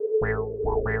Hello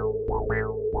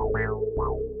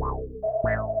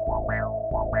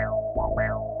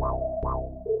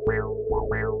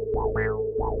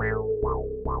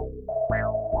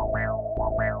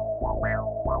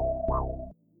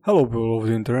people of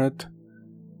the internet,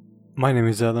 my name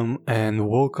is Adam and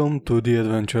welcome to the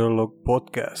Adventure Log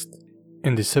podcast.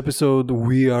 In this episode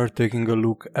we are taking a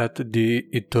look at the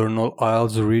Eternal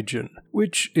Isles region,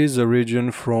 which is a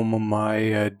region from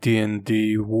my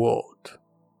D&D world.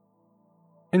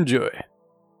 Enjoy!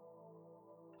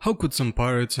 How could some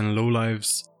pirates and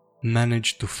lowlives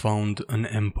manage to found an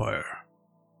empire?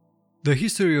 The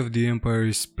history of the empire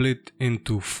is split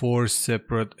into 4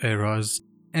 separate eras,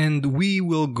 and we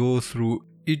will go through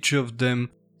each of them.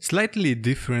 Slightly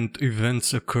different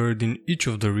events occurred in each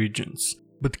of the regions,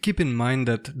 but keep in mind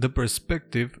that the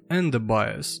perspective and the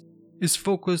bias is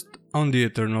focused on the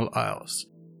Eternal Isles.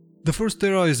 The first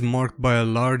era is marked by a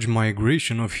large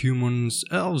migration of humans,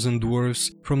 elves and dwarves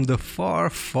from the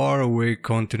far away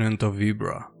continent of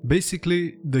Ibra.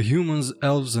 Basically, the humans,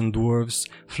 elves and dwarves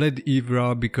fled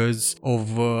Ibra because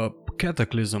of a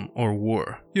cataclysm or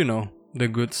war. You know, the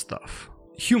good stuff.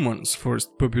 Humans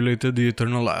first populated the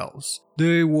Eternal Isles.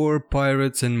 They were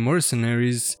pirates and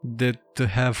mercenaries that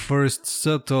have first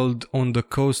settled on the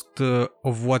coast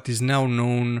of what is now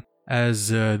known as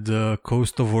the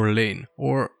coast of Orlane,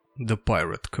 or the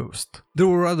Pirate Coast. There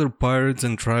were other pirates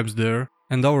and tribes there,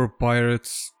 and our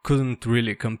pirates couldn't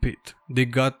really compete. They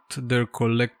got their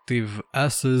collective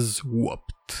asses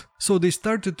whooped. So they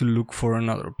started to look for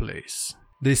another place.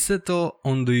 They settled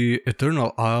on the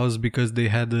Eternal Isles because they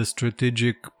had a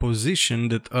strategic position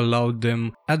that allowed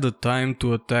them at the time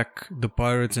to attack the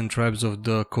pirates and tribes of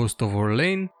the coast of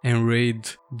Orlane and raid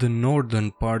the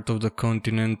northern part of the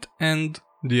continent and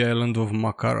the island of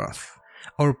Makarath.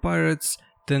 Our pirates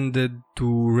tended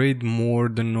to raid more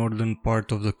the northern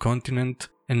part of the continent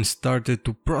and started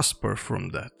to prosper from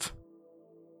that.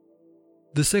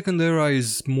 The second era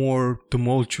is more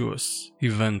tumultuous,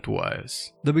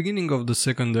 event-wise. The beginning of the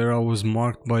second era was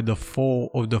marked by the fall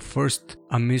of the first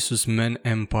Amissus Men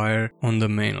Empire on the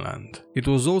mainland. It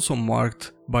was also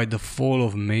marked by the fall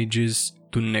of mages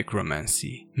to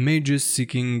necromancy. Mages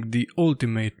seeking the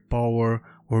ultimate power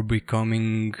or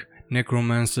becoming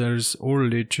necromancers or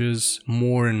liches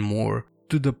more and more,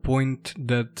 to the point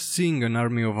that seeing an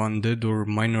army of undead or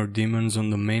minor demons on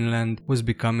the mainland was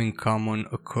becoming common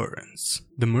occurrence.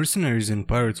 The mercenaries and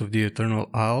pirates of the Eternal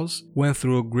Isles went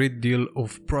through a great deal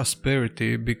of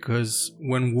prosperity because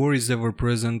when war is ever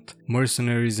present,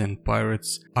 mercenaries and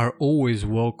pirates are always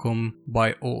welcome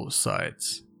by all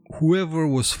sides. Whoever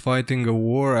was fighting a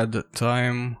war at the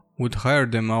time would hire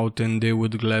them out and they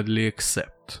would gladly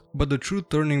accept. But the true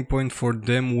turning point for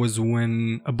them was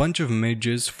when a bunch of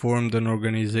mages formed an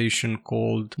organization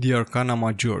called the Arcana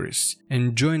Majoris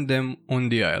and joined them on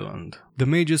the island. The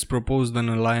mages proposed an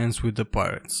alliance with the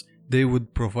pirates. They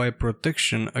would provide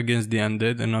protection against the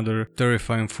undead and other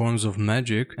terrifying forms of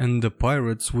magic, and the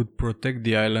pirates would protect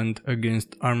the island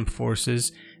against armed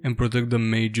forces and protect the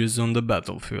mages on the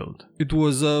battlefield. It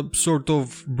was a sort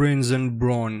of brains and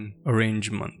brawn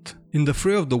arrangement. In the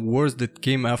fray of the wars that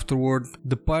came afterward,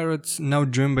 the pirates, now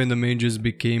joined by the mages,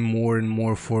 became more and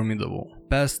more formidable,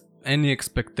 past any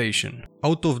expectation.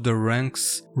 Out of the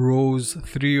ranks rose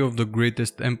 3 of the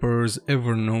greatest emperors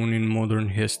ever known in modern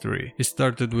history. It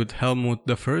started with Helmut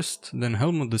I, then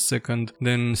Helmut II,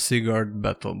 then Sigurd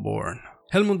Battleborn.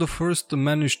 Helmut I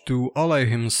managed to ally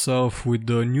himself with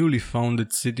the newly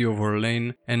founded city of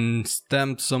Orlane and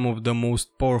stamped some of the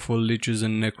most powerful liches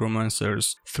and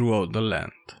necromancers throughout the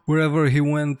land. Wherever he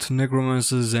went,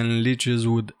 necromancers and liches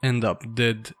would end up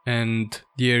dead, and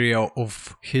the area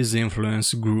of his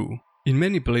influence grew. In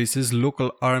many places,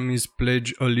 local armies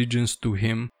pledged allegiance to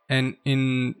him, and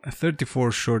in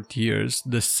 34 short years,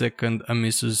 the second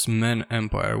Amissus Men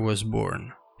Empire was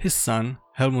born. His son,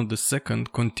 Helmut II,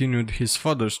 continued his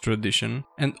father's tradition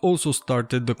and also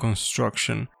started the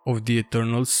construction of the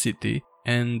Eternal City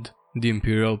and the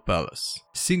Imperial Palace.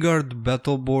 Sigurd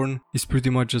Battleborn is pretty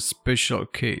much a special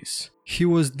case. He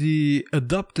was the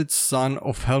adopted son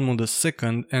of Helmut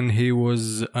II and he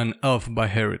was an elf by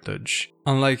heritage,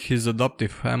 unlike his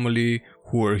adoptive family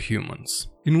who were humans.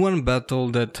 In one battle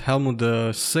that Helmut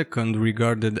II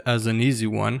regarded as an easy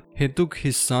one, he took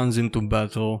his sons into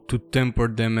battle to temper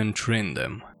them and train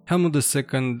them. Helmut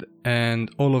II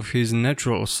and all of his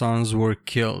natural sons were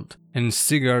killed, and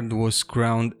Sigurd was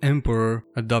crowned emperor,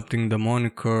 adopting the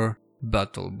moniker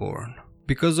Battleborn.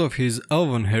 Because of his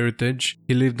elven heritage,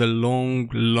 he lived a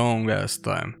long ass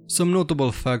time. Some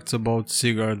notable facts about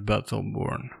Sigurd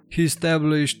Battleborn. He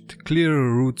established clear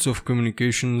routes of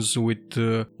communications with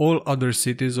all other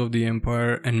cities of the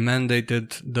empire and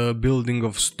mandated the building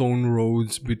of stone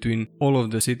roads between all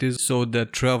of the cities so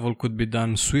that travel could be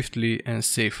done swiftly and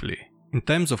safely. In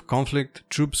times of conflict,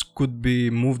 troops could be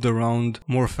moved around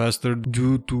more faster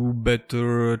due to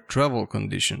better travel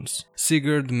conditions.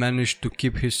 Sigurd managed to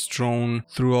keep his throne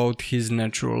throughout his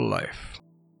natural life.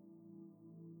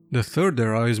 The third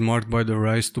era is marked by the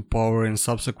rise to power and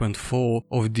subsequent fall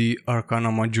of the Arcana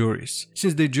Majoris.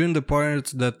 Since they joined the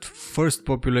pirates that first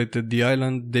populated the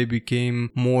island, they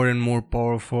became more and more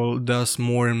powerful, thus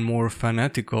more and more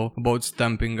fanatical about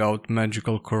stamping out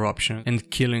magical corruption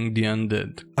and killing the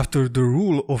undead. After the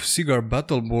rule of Sigurd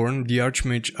Battleborn, the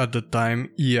archmage at the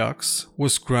time, Eax,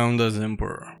 was crowned as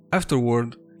emperor.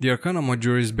 Afterward, the Arcana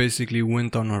Majoris basically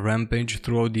went on a rampage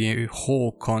throughout the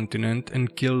whole continent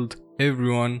and killed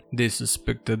everyone they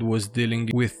suspected was dealing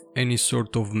with any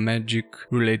sort of magic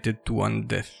related to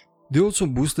undeath. They also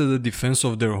boosted the defense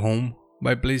of their home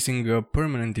by placing a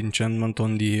permanent enchantment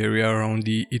on the area around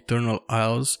the Eternal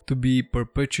Isles to be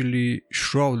perpetually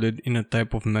shrouded in a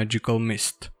type of magical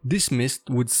mist. This mist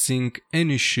would sink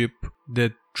any ship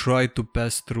that tried to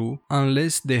pass through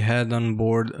unless they had on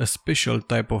board a special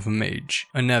type of mage,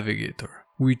 a navigator,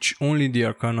 which only the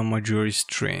Arcana Majoris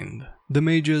trained. The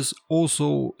mages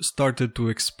also started to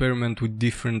experiment with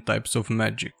different types of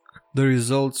magic. The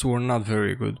results were not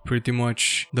very good. Pretty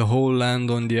much the whole land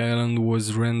on the island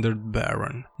was rendered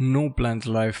barren. No plant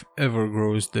life ever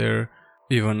grows there,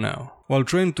 even now. While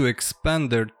trying to expand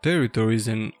their territories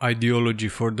and ideology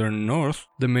further north,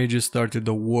 the mages started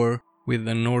a war with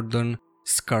the northern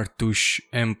Skartush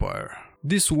Empire.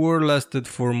 This war lasted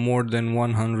for more than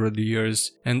 100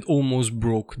 years and almost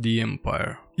broke the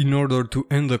empire. In order to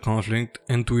end the conflict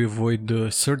and to avoid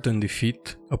the certain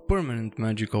defeat, a permanent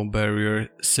magical barrier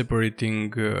separating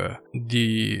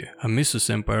the Amissus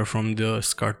Empire from the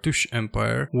Skartush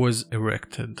Empire was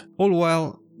erected. All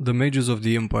while the mages of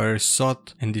the empire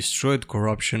sought and destroyed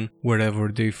corruption wherever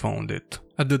they found it.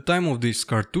 At the time of the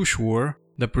Skartush War,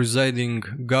 the presiding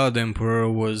god emperor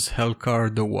was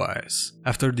Helkar the Wise.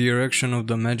 After the erection of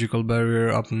the magical barrier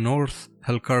up north,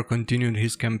 Helkar continued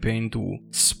his campaign to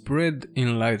spread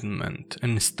enlightenment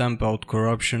and stamp out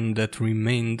corruption that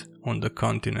remained on the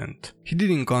continent. He did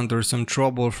encounter some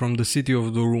trouble from the city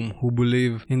of Dorum, who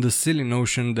believe in the silly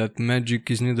notion that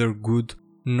magic is neither good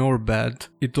nor bad,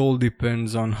 it all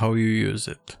depends on how you use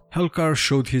it. Helkar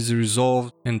showed his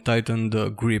resolve and tightened the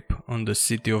grip on the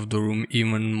city of Dorum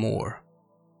even more.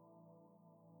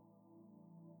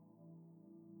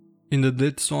 In the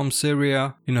Dead Swamps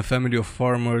area, in a family of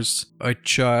farmers, a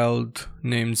child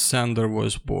named Sander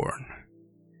was born.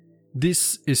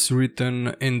 This is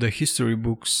written in the history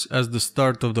books as the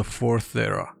start of the Fourth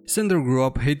Era. Sander grew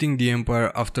up hating the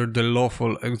Empire after the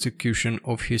lawful execution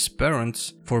of his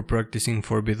parents for practicing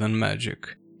forbidden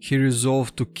magic. He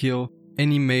resolved to kill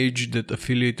any mage that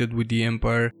affiliated with the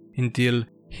Empire until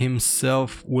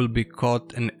himself will be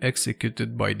caught and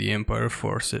executed by the Empire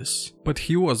forces. But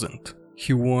he wasn't.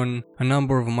 He won a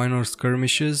number of minor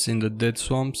skirmishes in the Dead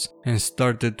Swamps and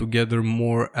started to gather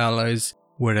more allies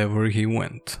wherever he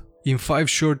went. In 5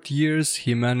 short years,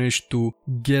 he managed to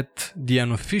get the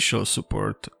unofficial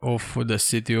support of the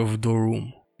city of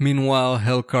Dorum. Meanwhile,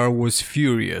 Helkar was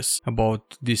furious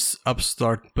about this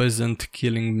upstart peasant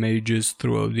killing mages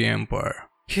throughout the empire.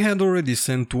 He had already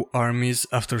sent 2 armies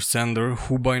after Sander,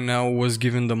 who by now was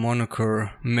given the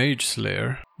moniker Mage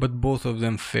Slayer, but both of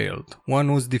them failed.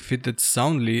 One was defeated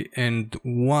soundly and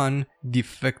one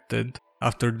defected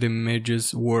after the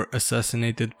mages were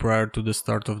assassinated prior to the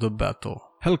start of the battle.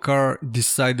 Helkar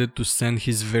decided to send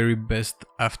his very best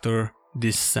after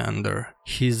this Sander,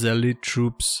 his elite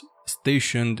troops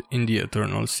stationed in the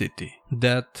Eternal City.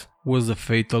 That was a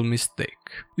fatal mistake.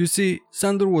 You see,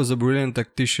 Sander was a brilliant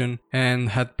tactician and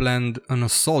had planned an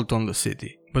assault on the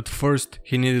city, but first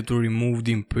he needed to remove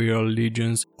the Imperial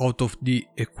legions out of the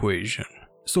equation.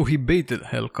 So he baited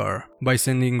Helkar by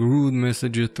sending rude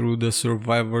messages through the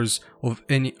survivors of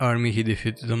any army he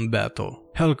defeated in battle.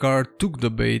 Helkar took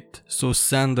the bait, so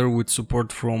Sander, with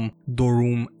support from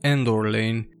Dorum and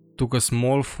Orlane, took a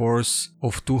small force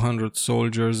of 200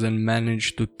 soldiers and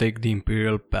managed to take the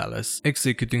Imperial Palace,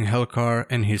 executing Helkar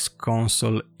and his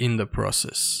council in the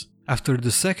process. After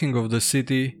the sacking of the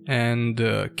city and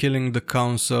killing the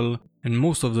council and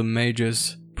most of the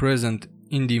mages present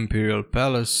in the Imperial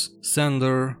Palace,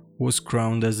 Sander was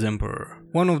crowned as emperor.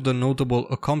 One of the notable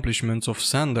accomplishments of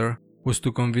Sander was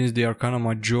to convince the Arcana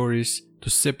Majoris to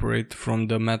separate from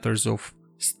the matters of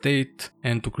state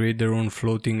and to create their own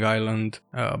floating island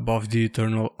above the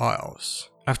Eternal Isles.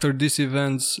 After these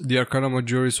events, the Arcana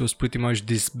Majoris was pretty much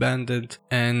disbanded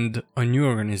and a new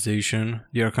organization,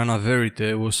 the Arcana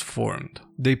Verite, was formed.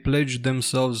 They pledged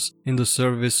themselves in the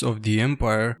service of the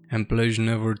Empire and pledged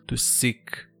never to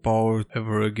seek power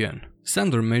ever again.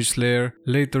 Sandor Mageslayer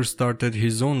later started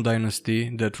his own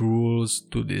dynasty that rules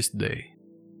to this day.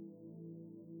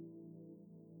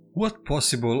 What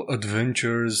possible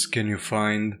adventures can you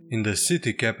find in the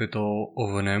city capital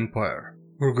of an empire?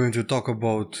 We're going to talk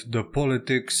about the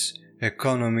politics,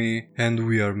 economy, and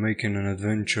we are making an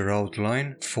adventure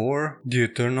outline for the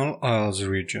Eternal Isles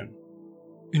region.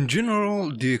 In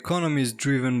general, the economy is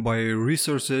driven by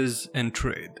resources and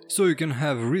trade. So you can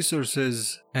have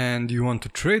resources and you want to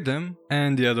trade them,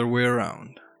 and the other way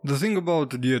around. The thing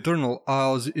about the Eternal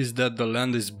Isles is that the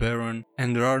land is barren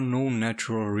and there are no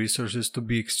natural resources to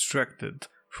be extracted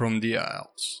from the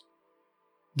isles.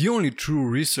 The only true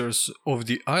resource of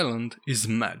the island is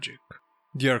magic.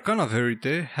 The Arcana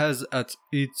Verite has at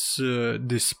its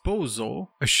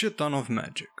disposal a shit ton of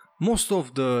magic. Most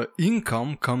of the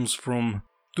income comes from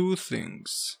two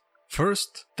things.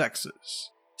 First, taxes.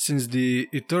 Since the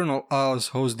Eternal Isles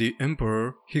host the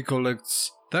Emperor, he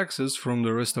collects taxes from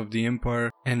the rest of the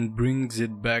Empire and brings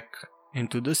it back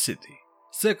into the city.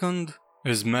 Second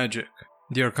is magic.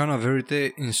 The Arcana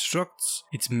Verite instructs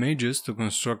its mages to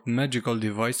construct magical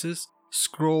devices,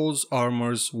 scrolls,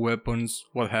 armors, weapons,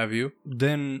 what have you,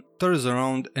 then turns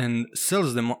around and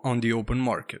sells them on the open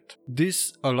market.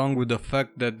 This, along with the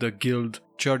fact that the guild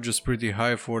charges pretty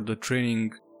high for the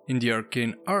training in the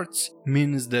arcane arts,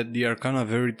 means that the Arcana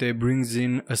Verite brings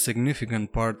in a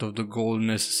significant part of the gold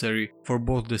necessary for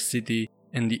both the city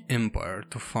and the Empire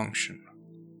to function.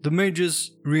 The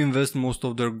mages reinvest most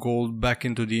of their gold back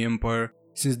into the Empire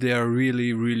since they are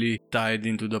really tied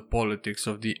into the politics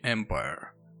of the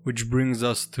Empire. Which brings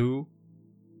us to...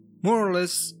 more or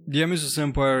less, the Amisus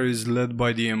Empire is led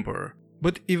by the Emperor.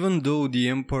 But even though the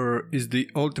Emperor is the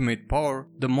ultimate power,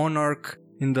 the monarch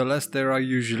in the last era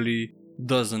usually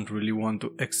doesn't really want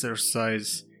to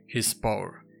exercise his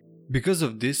power. Because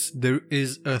of this, there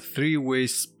is a three-way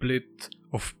split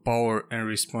of power and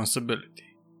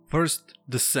responsibility. First,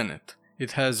 the Senate.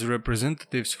 It has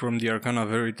representatives from the Arcana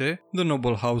Verite, the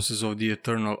noble houses of the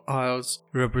Eternal Isles,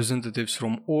 representatives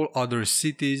from all other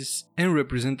cities, and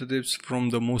representatives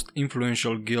from the most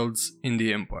influential guilds in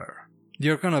the Empire. The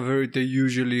Arcana Verite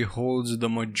usually holds the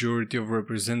majority of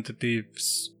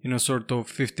representatives in a sort of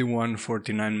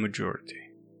 51-49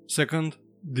 majority. Second,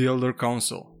 the Elder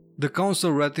Council. The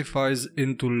council ratifies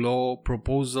into law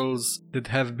proposals that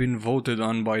have been voted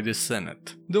on by the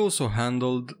Senate. They also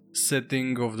handled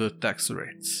setting of the tax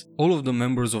rates. All of the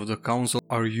members of the council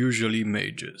are usually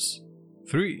mages.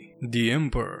 3. The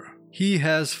Emperor. He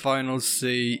has final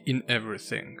say in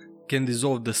everything, can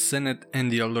dissolve the Senate and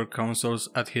the Elder Councils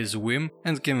at his whim,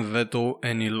 and can veto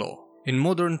any law. In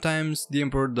modern times, the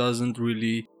Emperor doesn't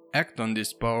really act on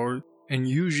this power and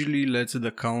usually lets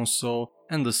the Council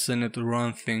and the Senate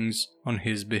run things on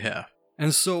his behalf.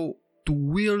 And so, to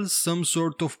wield some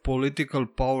sort of political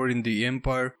power in the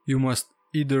Empire, you must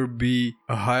either be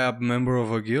a high-up member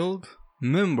of a guild,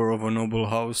 member of a noble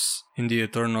house in the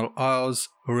Eternal Isles,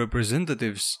 or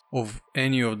representatives of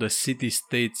any of the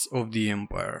city-states of the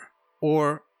Empire,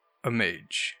 or a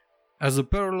mage. As a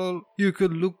parallel, you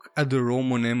could look at the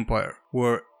Roman Empire,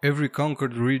 where every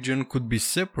conquered region could be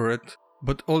separate,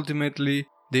 but ultimately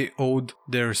they owed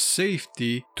their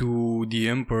safety to the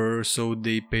Emperor, so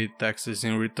they paid taxes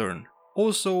in return.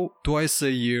 Also, twice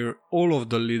a year, all of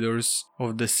the leaders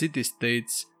of the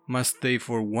city-states must stay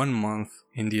for 1 month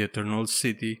in the Eternal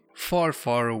City,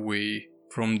 far away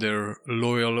from their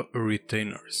loyal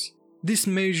retainers. This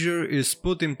measure is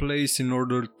put in place in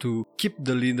order to keep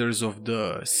the leaders of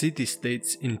the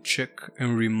city-states in check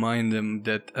and remind them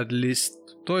that at least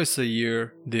twice a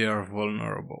year they are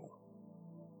vulnerable.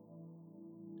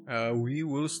 We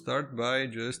will start by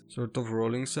just sort of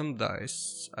rolling some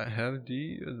dice. I have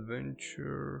the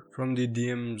adventure from the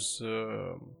DM's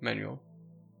manual,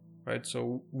 right?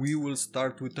 So we will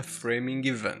start with a framing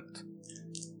event.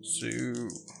 So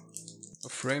a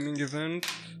framing event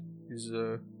is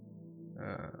a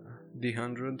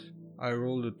D100. I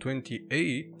rolled a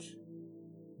 28,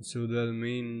 so that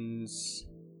means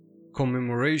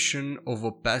commemoration of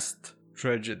a past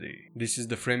tragedy. This is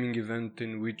the framing event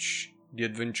in which the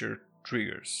adventure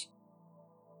triggers.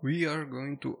 We are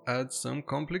going to add some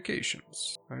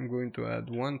complications. I'm going to add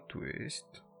one twist,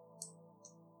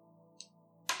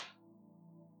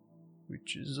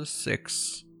 which is a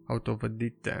 6 out of a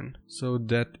D10. So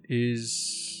that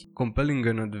is compelling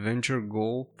an adventure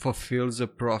goal fulfills a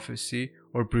prophecy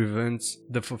or prevents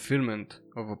the fulfillment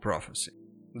of a prophecy.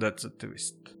 That's a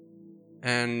twist.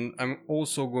 And I'm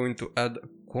also going to add a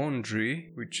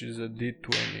quandary, which is a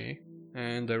d20,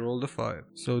 and I rolled a 5.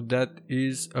 So that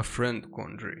is a friend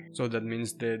quandary. So that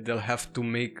means that they'll have to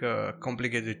make a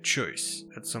complicated choice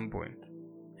at some point.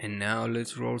 And now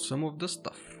let's roll some of the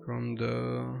stuff from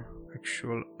the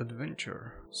actual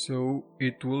adventure. So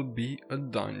it will be a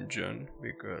dungeon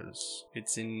because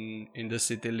it's in the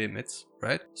city limits,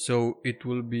 right? So it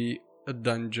will be a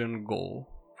dungeon goal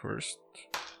first.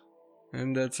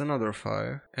 And that's another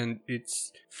 5. And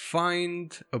it's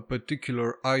find a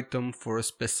particular item for a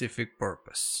specific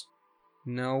purpose.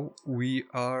 Now we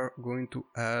are going to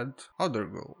add other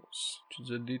goals, which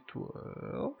is a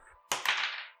d12.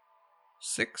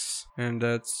 6. And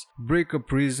that's break a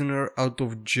prisoner out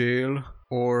of jail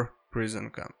or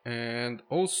prison camp. And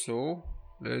also,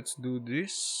 let's do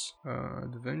this.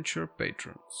 Adventure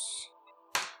patrons.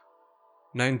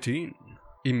 19.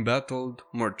 Embattled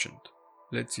merchant.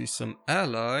 Let's see some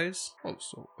allies.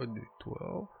 Also a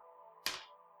d12.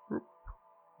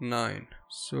 9.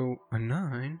 So a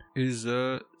 9 is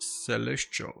a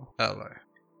celestial ally.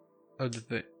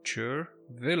 Adventure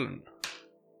villain.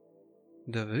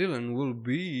 The villain will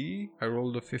be, I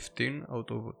rolled a 15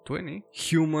 out of a 20,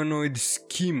 humanoid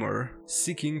schemer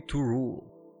seeking to rule.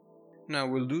 Now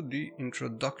we'll do the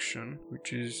introduction,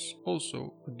 which is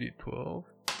also a d12.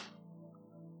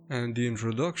 And the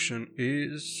introduction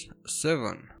is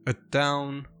 7. A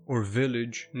town or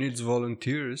village needs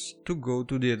volunteers to go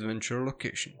to the adventure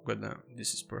location. God damn,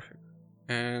 this is perfect.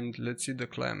 And let's see the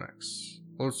climax.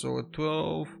 Also a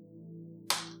 12.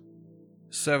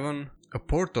 7. A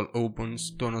portal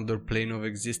opens to another plane of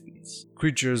existence.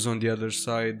 Creatures on the other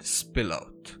side spill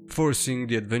out, forcing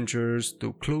the adventurers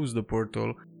to close the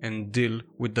portal and deal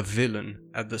with the villain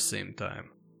at the same time.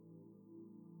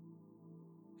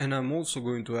 And I'm also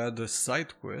going to add a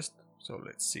side quest, so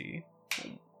let's see.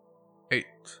 8.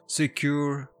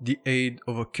 Secure the aid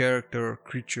of a character or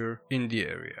creature in the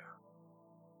area.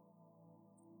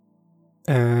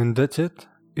 And that's it.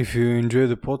 If you enjoy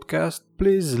the podcast,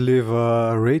 please leave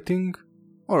a rating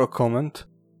or a comment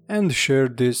and share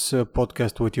this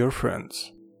podcast with your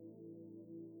friends.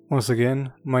 Once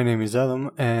again, my name is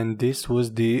Adam and this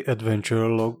was the Adventure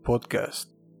Log Podcast.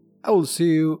 I will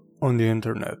see you on the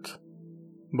internet.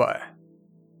 Bye.